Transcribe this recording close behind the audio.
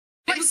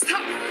Life's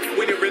tough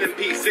when you're in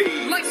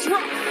NPC. Life's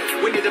rough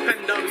When you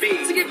depend on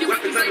me to give you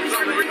weapons, items,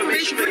 armor,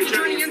 information for the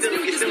journey, and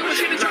still you still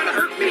push in and try to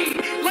hurt me.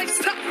 Life's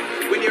tough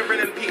when you're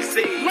in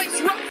NPC.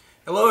 Life's rough.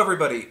 Hello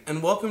everybody,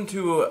 and welcome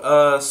to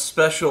a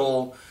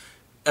special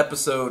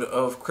episode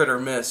of Crit or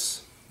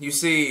Miss. You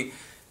see,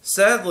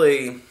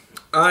 sadly,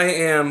 I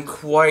am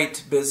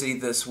quite busy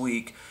this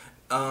week.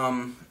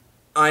 I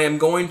am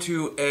going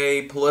to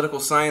a political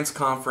science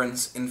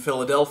conference in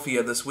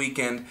Philadelphia this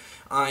weekend.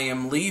 I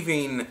am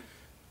leaving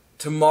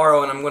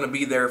tomorrow, and I'm going to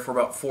be there for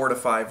about 4 to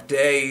 5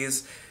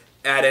 days.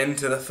 Add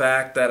into the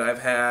fact that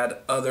I've had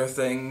other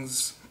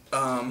things,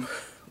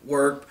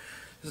 work,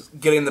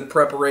 getting the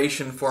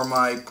preparation for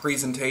my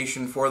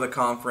presentation for the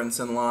conference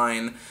in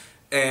line,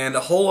 and a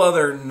whole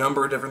other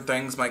number of different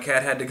things. My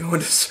cat had to go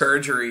into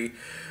surgery.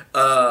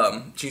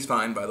 She's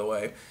fine, by the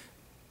way.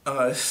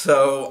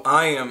 So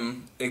I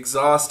am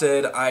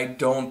exhausted. I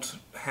don't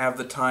have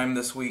the time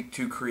this week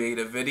to create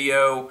a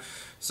video.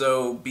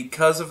 So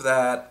because of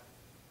that,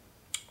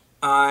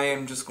 I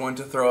am just going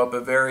to throw up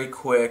a very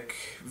quick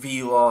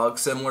vlog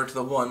similar to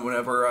the one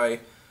whenever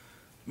I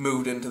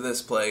moved into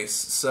this place.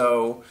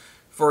 So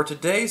for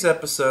today's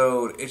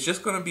episode, it's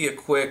just going to be a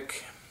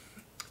quick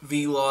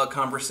vlog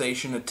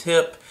conversation, a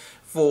tip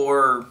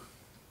for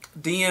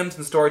DMs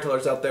and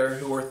storytellers out there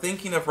who are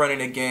thinking of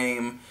running a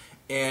game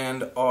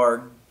and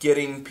are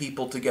getting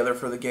people together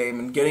for the game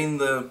and getting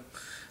the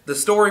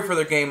story for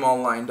their game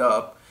all lined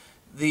up.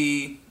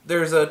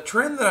 There's a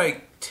trend that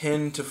I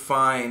tend to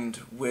find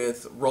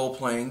with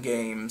role-playing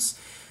games,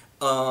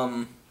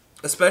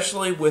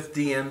 especially with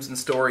DMs and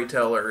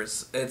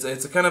storytellers.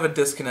 It's a kind of a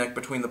disconnect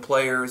between the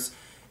players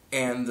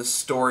and the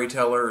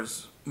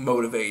storytellers'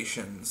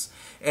 motivations.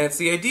 And it's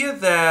the idea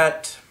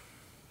that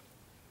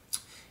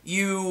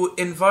you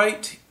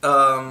invite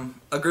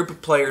a group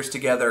of players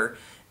together,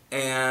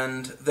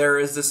 and there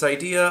is this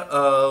idea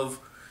of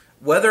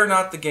whether or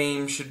not the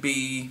game should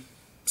be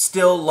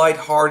still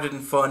lighthearted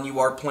and fun. You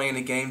are playing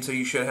a game, so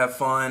you should have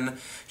fun.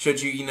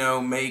 Should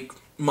you, make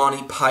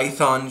Monty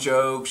Python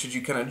jokes? Should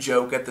you kind of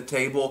joke at the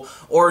table?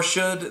 Or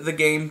should the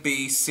game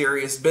be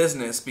serious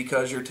business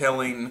because you're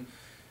telling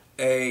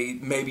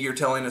maybe you're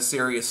telling a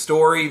serious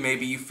story,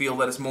 maybe you feel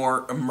that it's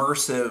more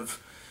immersive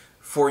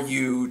for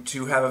you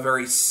to have a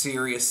very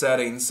serious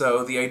setting.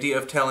 So the idea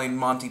of telling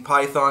Monty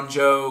Python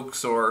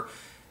jokes or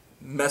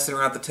messing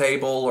around the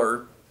table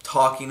or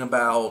talking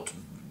about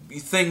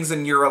things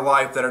in your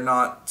life that are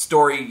not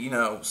story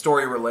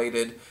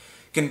related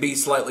can be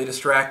slightly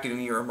distracting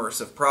in your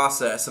immersive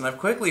process. And I've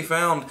quickly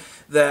found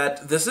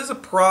that this is a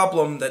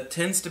problem that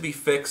tends to be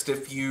fixed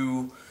if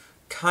you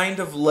kind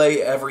of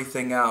lay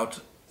everything out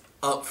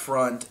up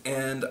front.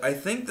 And I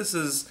think this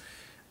is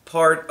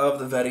part of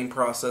the vetting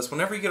process.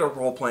 Whenever you get a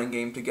role-playing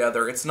game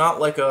together, it's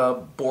not like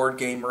a board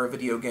game or a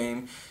video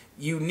game.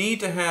 You need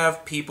to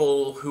have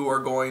people who are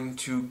going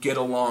to get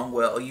along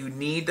well. You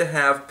need to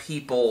have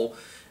people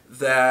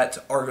that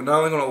are not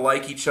only going to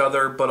like each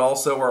other, but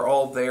also are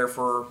all there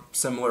for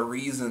similar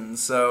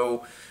reasons.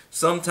 So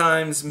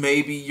sometimes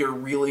maybe your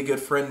really good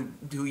friend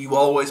who you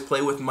always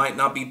play with might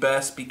not be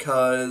best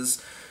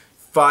because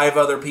 5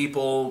 other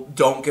people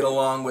don't get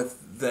along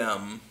with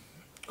them.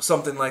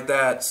 Something like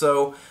that.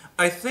 So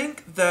I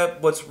think that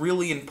what's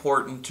really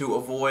important to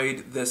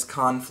avoid this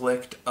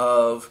conflict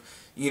of,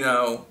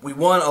 we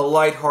want a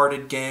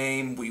lighthearted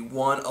game, we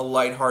want a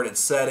lighthearted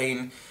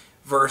setting,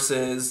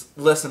 versus,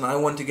 listen, I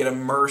want to get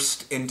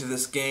immersed into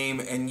this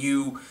game, and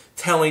you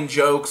telling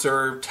jokes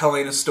or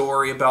telling a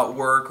story about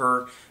work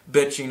or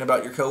bitching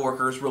about your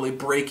coworkers really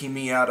breaking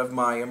me out of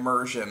my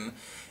immersion.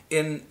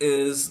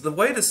 The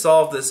way to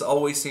solve this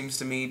always seems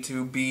to me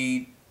to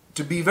be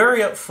very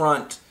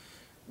upfront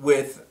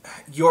with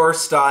your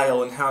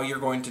style and how you're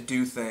going to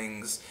do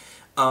things.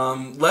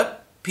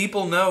 Let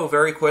people know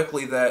very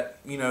quickly that,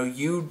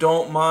 you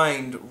don't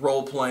mind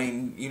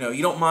role-playing,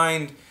 you don't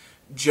mind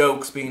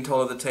jokes being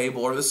told at the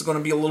table, or this is going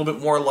to be a little bit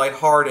more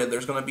lighthearted.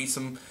 There's going to be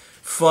some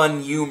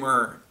fun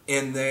humor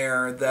in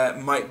there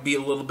that might be a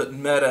little bit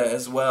meta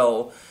as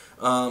well.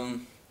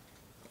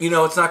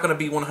 It's not going to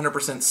be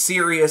 100%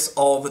 serious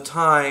all the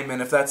time,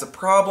 and if that's a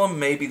problem,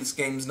 maybe this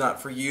game's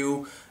not for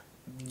you.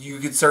 You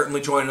could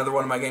certainly join another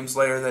one of my games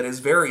later that is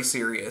very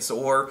serious,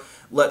 or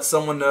let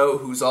someone know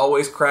who's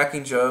always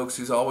cracking jokes,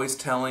 who's always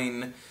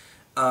telling,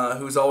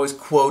 who's always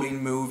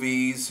quoting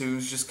movies,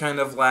 who's just kind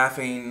of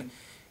laughing,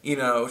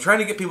 trying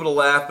to get people to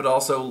laugh, but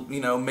also,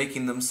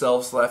 making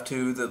themselves laugh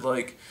too, that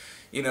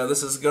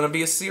this is going to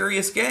be a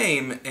serious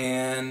game,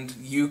 and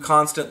you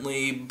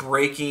constantly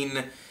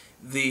breaking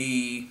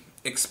the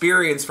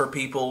experience for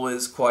people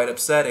is quite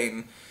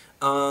upsetting.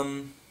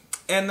 And,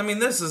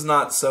 this is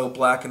not so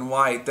black and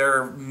white.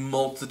 There are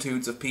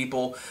multitudes of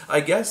people. I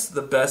guess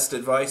the best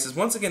advice is,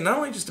 once again, not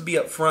only just to be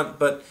upfront,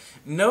 but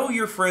know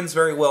your friends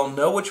very well.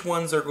 Know which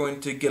ones are going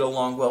to get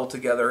along well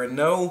together, and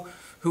know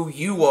who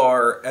you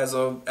are as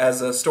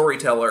a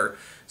storyteller,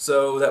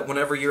 so that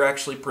whenever you're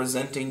actually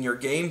presenting your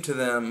game to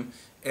them,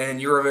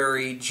 and you're a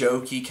very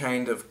jokey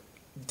kind of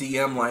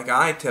DM like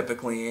I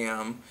typically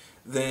am,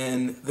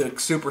 then the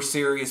super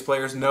serious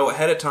players know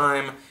ahead of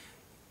time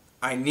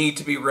I need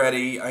to be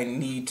ready. I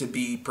need to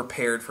be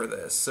prepared for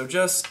this. So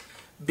just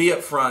be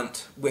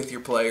upfront with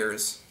your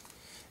players.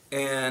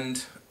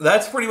 And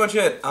that's pretty much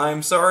it.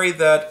 I'm sorry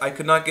that I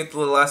could not get to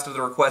the last of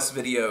the request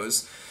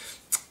videos.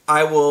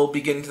 I will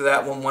be getting to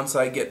that one once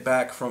I get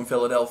back from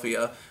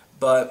Philadelphia.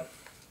 But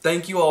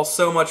thank you all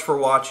so much for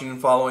watching and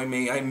following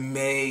me. I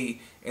may,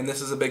 and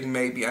this is a big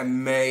maybe, I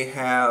may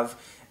have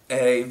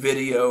a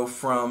video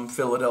from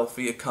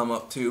Philadelphia come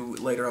up too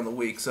later on the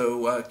week.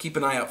 So keep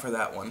an eye out for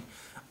that one.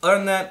 Other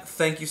than that,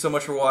 thank you so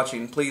much for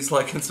watching. Please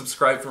like and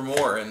subscribe for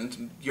more,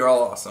 and you're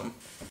all awesome.